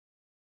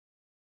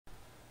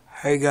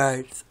Hey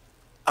guys,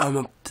 I'm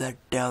upside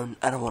down.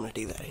 I don't want to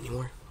do that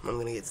anymore. I'm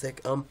gonna get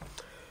sick.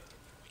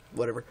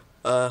 Whatever.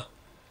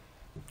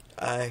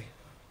 I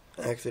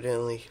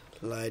accidentally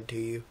lied to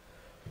you.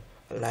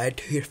 I lied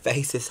to your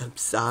faces. I'm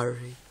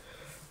sorry.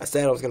 I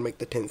said I was gonna make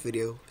the 10th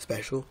video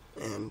special,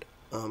 and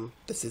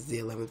this is the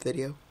 11th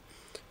video.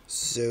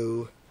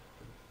 So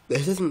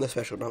this isn't the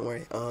special. Don't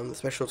worry. The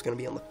special is gonna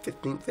be on the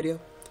 15th video.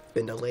 It's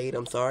been delayed.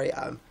 I'm sorry.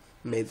 I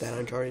made that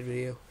Uncharted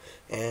video,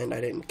 and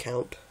I didn't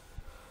count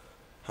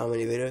how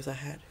many videos I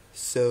had,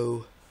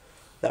 so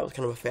that was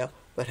kind of a fail.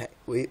 But hey,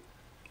 we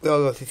all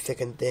go through thick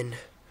and thin,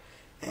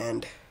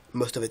 and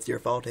most of it's your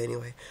fault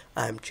anyway.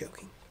 I'm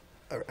joking.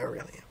 I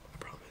really am. I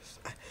promise.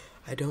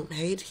 I don't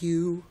hate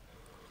you.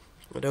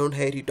 I don't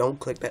hate you. Don't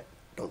click that.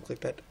 Don't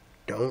click that.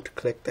 Don't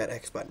click that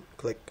X button.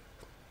 Click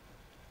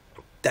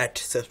that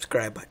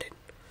subscribe button.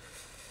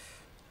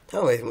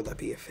 How amazing would that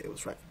be if it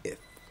was right? If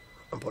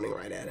I'm pointing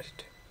right at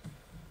it.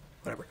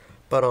 Whatever.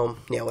 But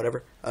yeah,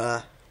 whatever.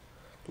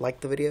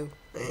 Like the video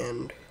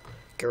and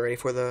get ready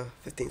for the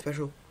 15th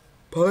special.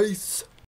 Peace.